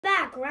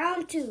back,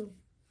 round 2.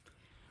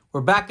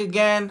 We're back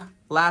again.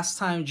 Last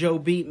time Joe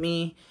beat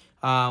me.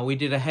 We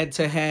did a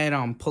head-to-head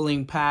on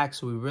pulling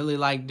packs. We really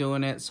like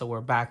doing it, so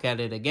we're back at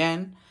it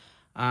again.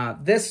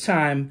 This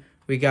time,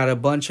 we got a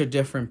bunch of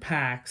different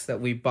packs that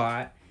we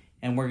bought,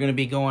 and we're going to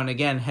be going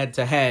again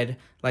head-to-head,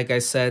 like I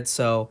said.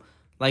 So,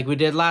 like we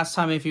did last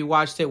time, if you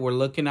watched it, we're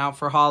looking out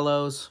for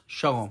holos.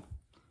 Show them.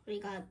 We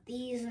got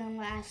these in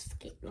the last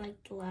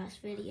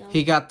video.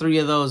 He got 3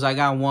 of those. I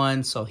got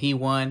 1, so he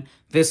won.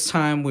 This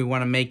time, we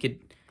want to make it.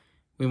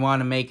 We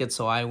want to make it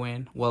so I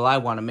win. Well, I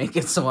want to make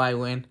it so I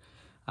win.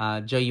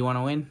 Joe, you want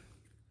to win?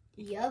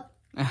 Yep.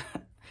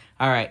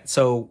 All right,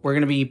 so we're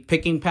going to be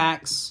picking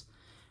packs,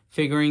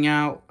 figuring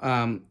out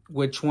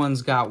which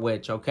ones got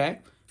which, okay?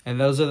 And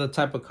those are the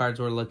type of cards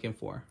we're looking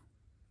for.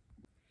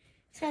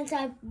 Since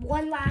I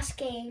won last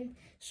game,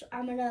 so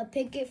I'm going to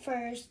pick it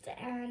first,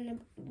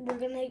 and we're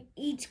going to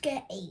each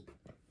get 8.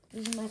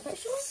 This is my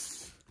first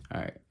one.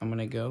 All right, I'm going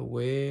to go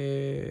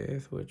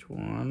with which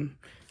one?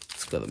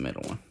 Let's go the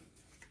middle one.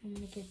 I'm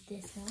going to get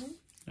this one.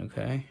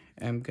 Okay,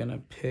 I'm going to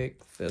pick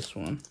this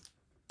one.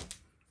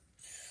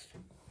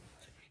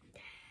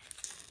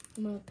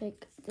 I'm going to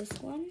pick this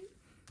one.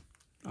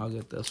 I'll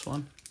get this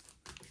one.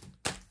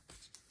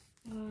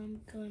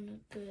 I'm going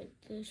to get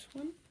this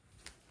one.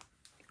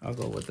 I'll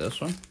go with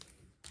this one.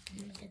 I'm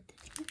going to get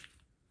this one.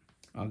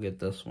 I'll get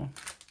this one.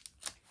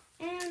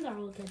 And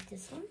I'll get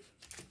this one.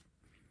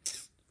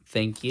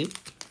 Thank you.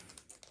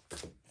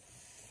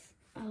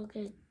 I'll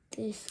get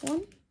this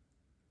one.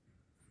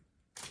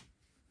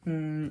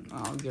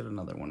 I'll get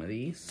another one of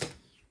these.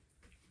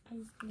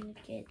 I'm going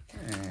to get...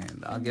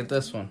 And I'll get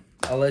this one.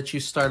 I'll let you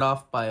start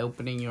off by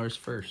opening yours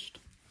first.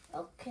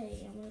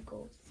 Okay, I'm going to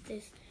go with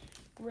this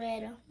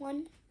red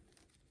one.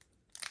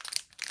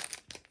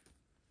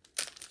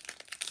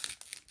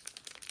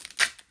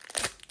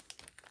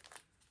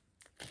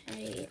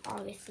 Okay,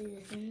 obviously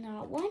this is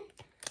not one.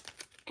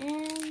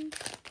 And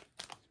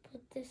let's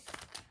put this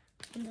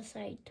on the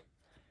side.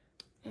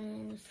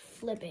 And let's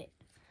flip it.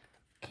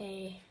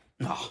 Okay.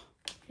 Oh.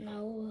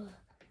 No.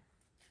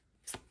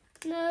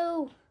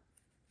 No.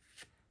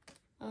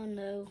 Oh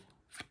no.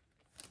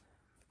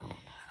 Oh no.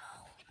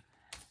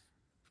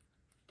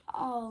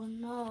 Oh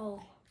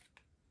no.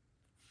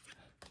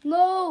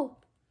 No.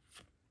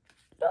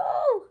 No.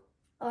 Oh,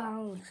 that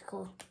looks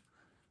cool.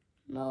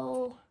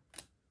 No.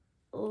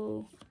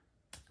 Oh.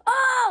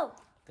 Oh!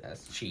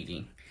 That's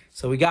cheating.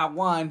 So we got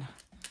 1.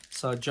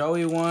 So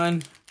Joey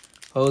won.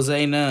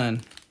 Jose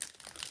none.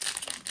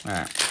 All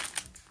right.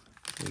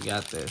 We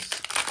got this.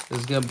 This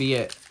is going to be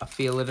it. I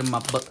feel it in my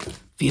butt.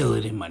 Feel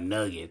it in my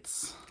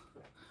nuggets.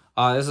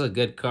 Oh, this is a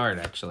good card,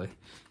 actually.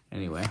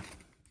 Anyway.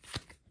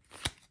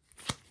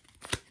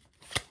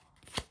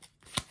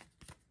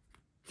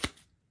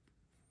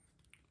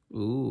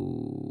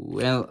 Ooh.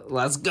 And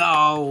let's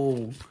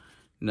go.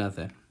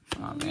 Nothing.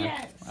 Oh, man.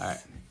 Yes. All right.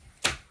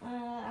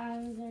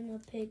 I'm going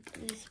to pick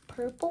this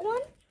purple one.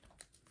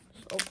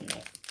 Just open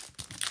it.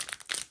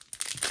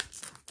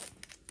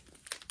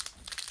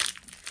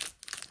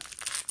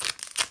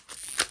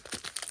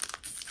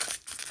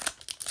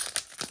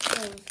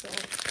 So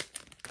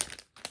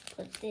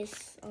put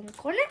this on the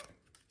corner.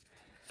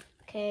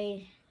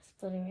 Okay, let's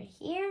put it right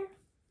here.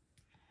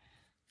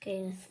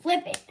 Okay, let's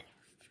flip it.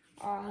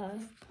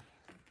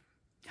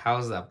 How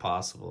is that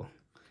possible?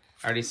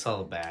 I already saw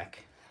the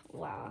back.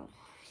 Wow,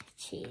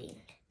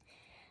 cheating.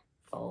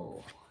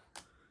 Oh,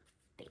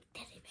 big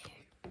teddy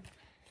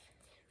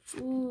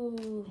bear.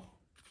 Ooh.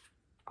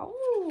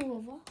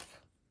 Oh, wow.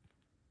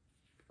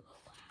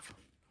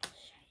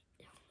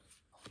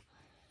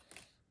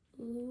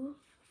 Ooh.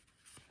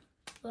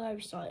 Well, I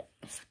already saw it.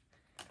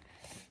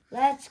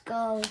 Let's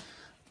go.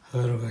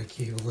 How do I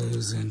keep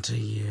losing to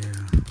you?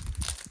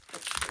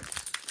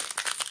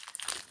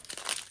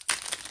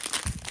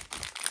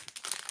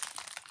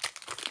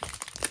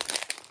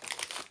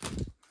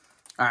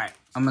 All right,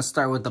 I'm gonna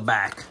start with the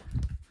back.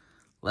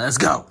 Let's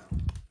go.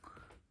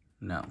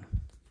 No.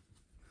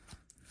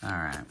 All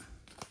right.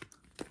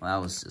 Well,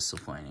 that was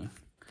disappointing.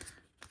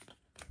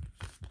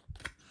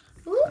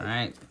 Ooh. All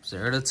right,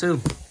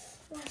 0-2.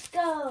 Let's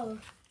go.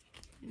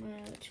 I'm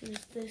gonna choose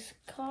this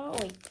card.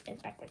 Wait,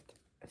 it's backwards.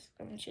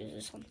 I'm gonna choose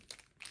this one.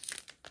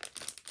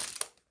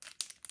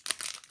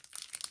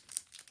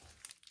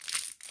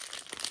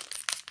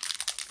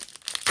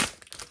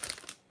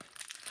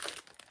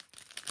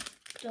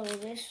 So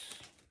this,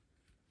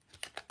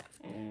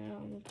 and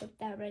I'm gonna put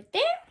that right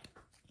there.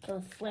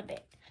 So flip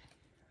it.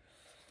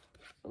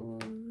 Oh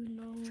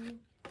no.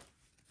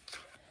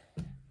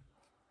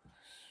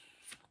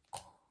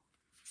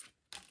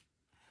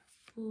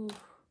 Ooh.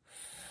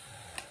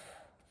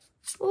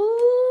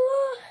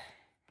 Ooh.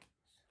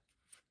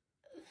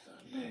 So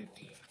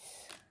nervous.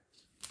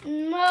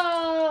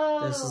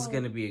 No. This is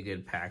gonna be a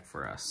good pack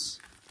for us,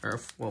 or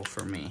well,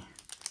 for me.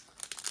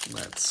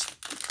 Let's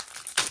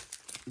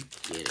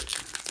get it.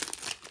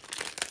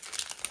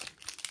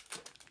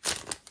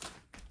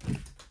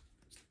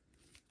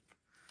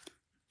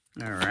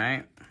 All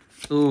right.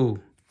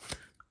 Ooh,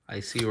 I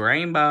see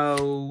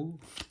rainbow.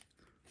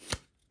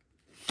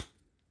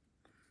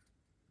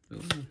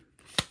 Ooh.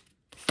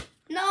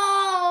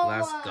 No!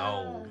 Let's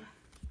go.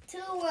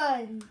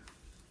 2-1.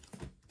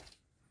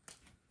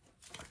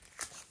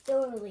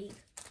 Still a lead.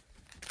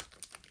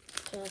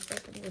 So let's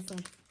open this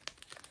one.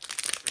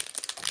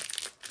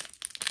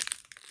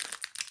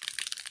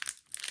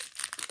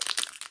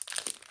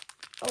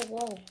 Oh,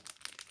 whoa.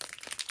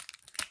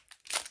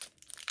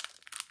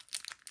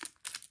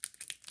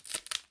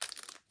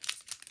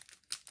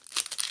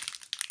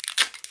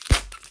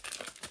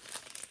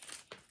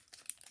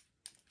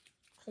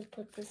 Let's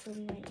put this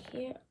one right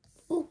here.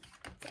 Ooh.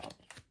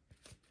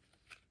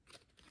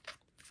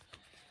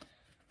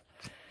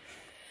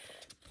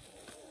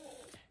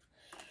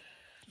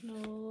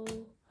 No.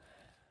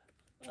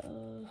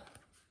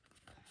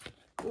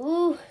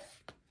 Ooh.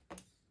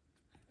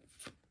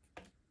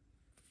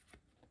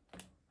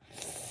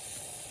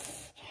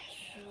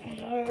 I'm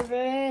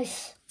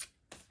nervous.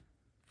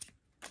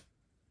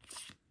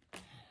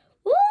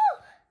 Woo!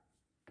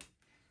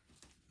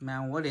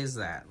 Man, what is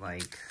that?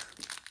 Like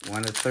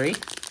 1 to 3? Yeah, 1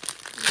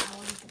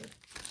 to 3.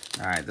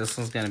 All right, this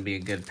one's gonna be a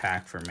good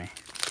pack for me.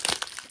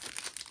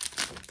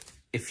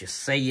 If you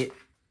say it,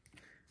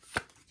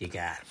 you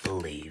gotta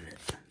believe it.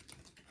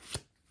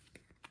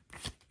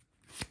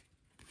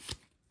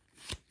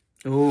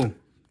 Ooh,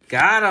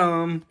 got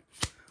him.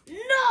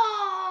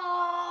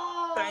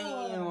 No!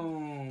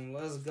 Bam,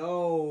 let's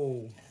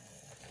go.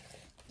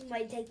 We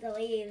might take the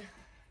lead.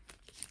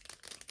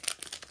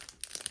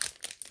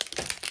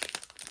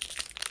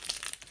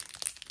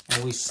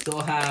 And we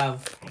still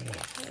have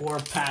 4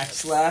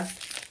 packs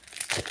left.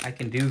 I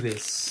can do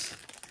this.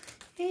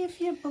 If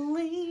you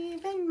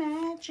believe in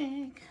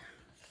magic.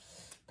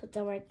 Put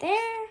that right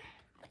there.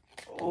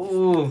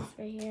 Ooh.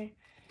 Right here.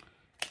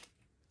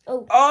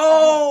 Oh.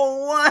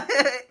 Oh, what?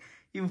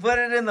 You put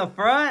it in the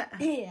front?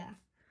 Yeah.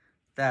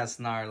 That's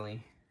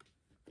gnarly.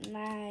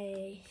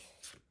 Nice.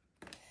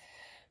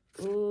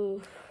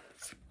 Ooh.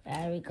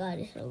 There we got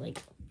it. So like.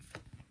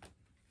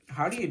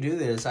 How do you do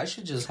this? I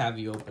should just have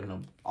you open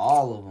them,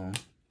 all of them.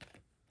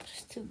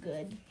 It's too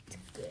good. Too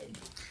good.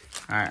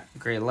 All right,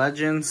 Great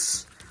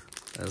Legends.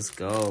 Let's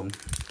go.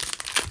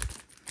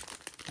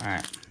 All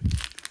right,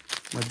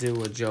 I'm gonna do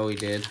what Joey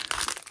did.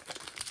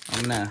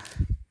 I'm gonna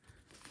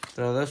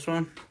throw this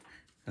one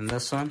and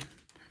this one,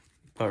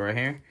 put right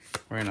here.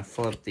 We're gonna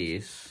flip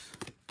these.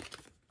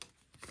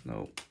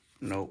 Nope,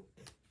 nope,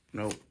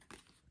 nope.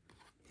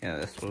 Yeah,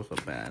 this was so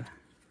bad.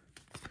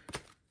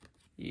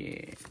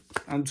 Yeah,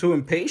 I'm too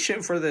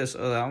impatient for this.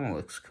 Oh, that one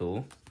looks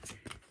cool.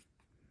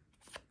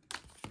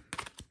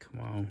 Come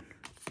on.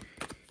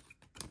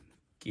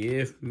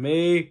 Give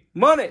me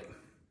money.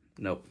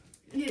 Nope.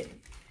 Yeah.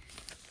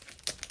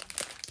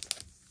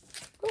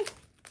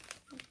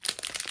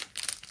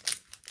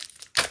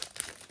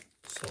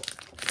 So,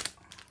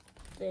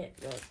 There,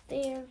 right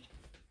there.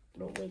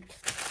 No, wait.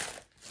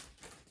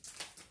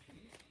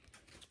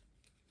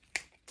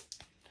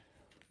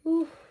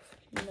 Ooh,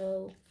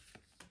 no.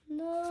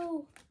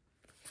 No.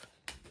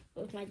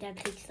 What if my dad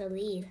takes the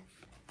lead?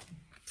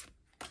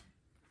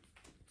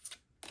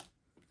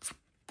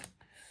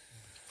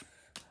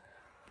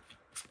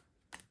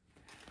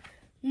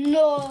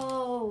 No.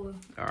 all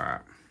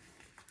right.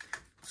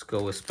 Let's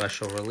go with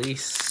special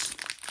release.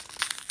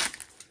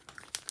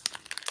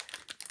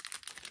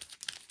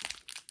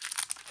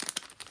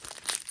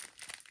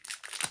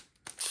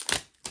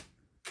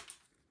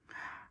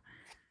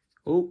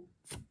 Oop.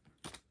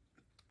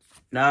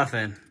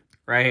 Nothing.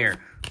 Right here.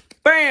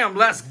 Bam!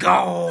 Let's go!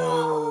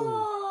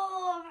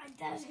 Oh, my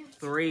dad's gonna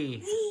 3.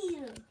 take the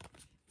lead.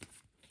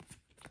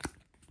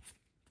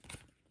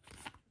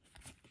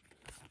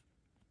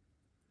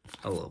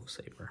 I love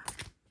Saber.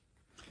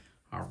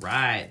 All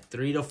right.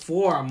 3 to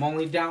 4. I'm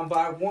only down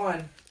by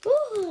 1. Ooh,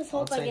 let's I'll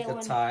hope I take get a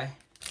one. tie.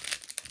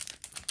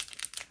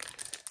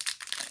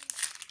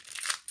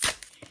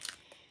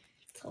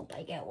 Let's hope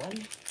I get one.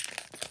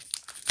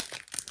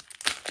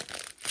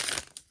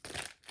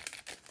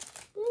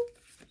 Ooh.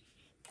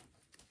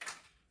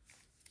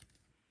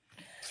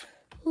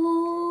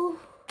 Oh.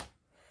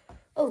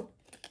 Oh.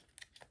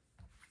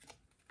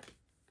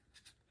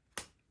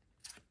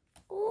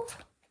 Oh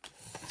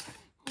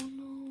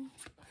no.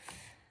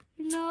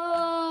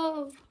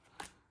 No.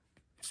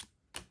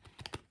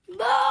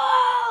 No.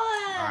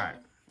 All right.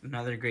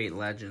 Another Great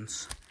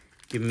Legends.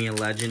 Give me a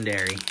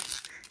legendary.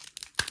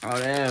 Oh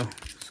no.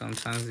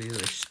 Sometimes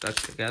these are stuck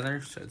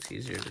together, so it's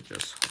easier to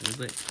just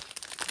hold it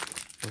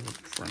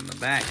from the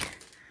back.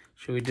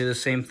 Should we do the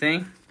same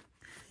thing?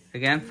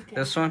 Again, Okay.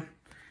 This one?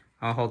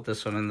 I'll hold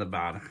this one in the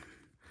bottom.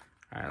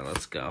 All right,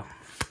 let's go.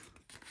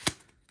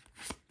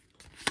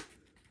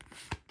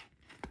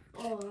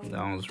 Oh,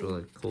 That one's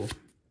really cool.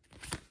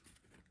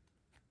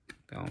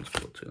 That one's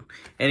cool too.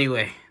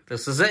 Anyway,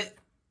 this is it.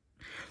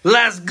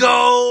 Let's go!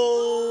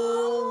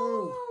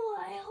 oh,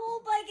 I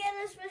hope I get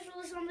a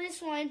specialist on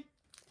this one.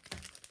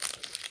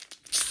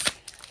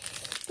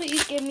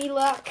 Please give me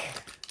luck.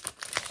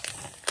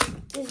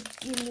 Just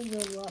give me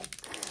your luck.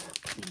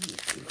 Please,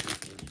 please,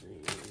 please,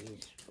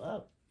 please.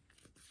 Oh.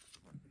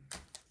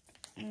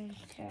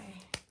 Okay.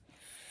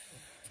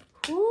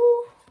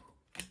 Ooh.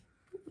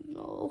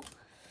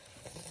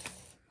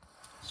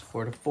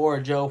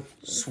 4-4, Joe.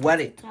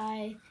 Sweat it.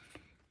 Tie.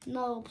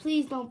 No,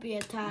 please don't be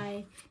a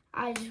tie.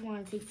 I just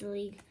want to take the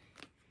lead.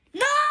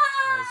 No!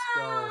 Let's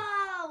go.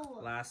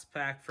 Last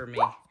pack for me.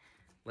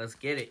 Let's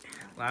get it.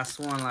 Last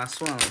one.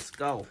 Let's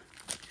go.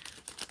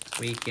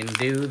 We can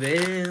do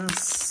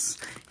this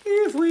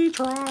if we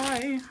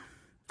try.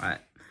 All right.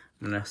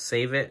 I'm going to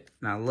save it.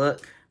 Now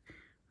look.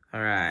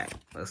 All right.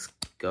 Let's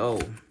go.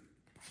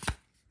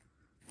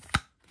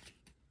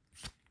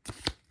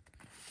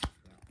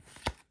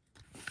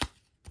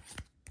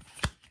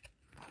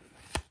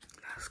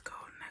 Let's go.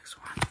 Next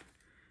one.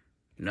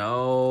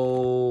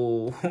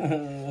 No.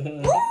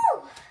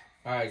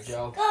 All right,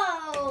 Joe.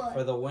 Go.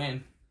 For the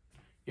win.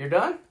 You're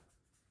done?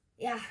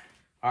 Yeah.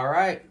 All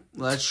right.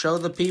 Let's show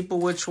the people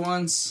which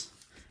ones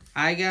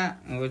I got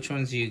and which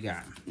ones you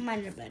got.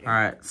 Mine are better. All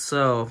right.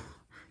 So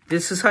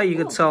this is how you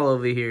could tell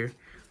over here.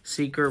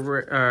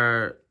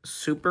 Secret,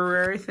 super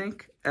rare, I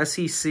think.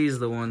 SEC is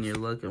the one you're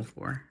looking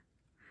for.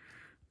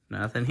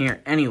 Nothing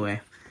here.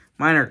 Anyway,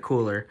 mine are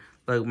cooler.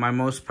 Like my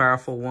most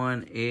powerful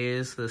one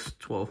is this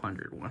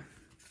 1200 one.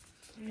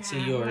 Nah, See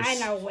yours.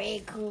 Mine are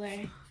way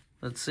cooler.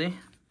 Let's see.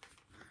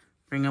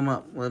 Bring them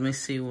up. Let me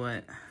see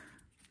what.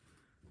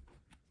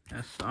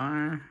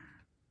 SR.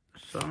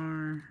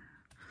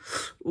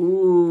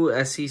 Ooh,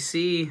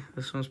 SEC.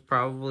 This one's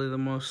probably the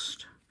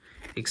most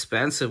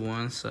expensive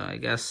one. So I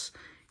guess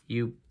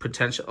you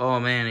potential. Oh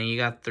man, and you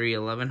got 3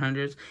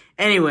 1100s.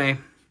 Anyway,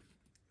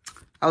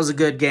 that was a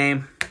good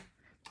game.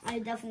 I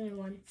definitely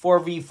won.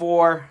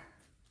 4v4.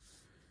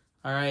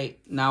 All right,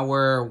 now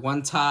we're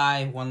 1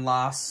 tie, 1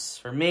 loss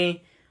for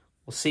me.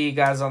 We'll see you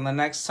guys on the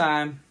next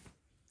time.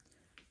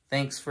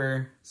 Thanks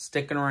for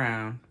sticking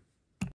around.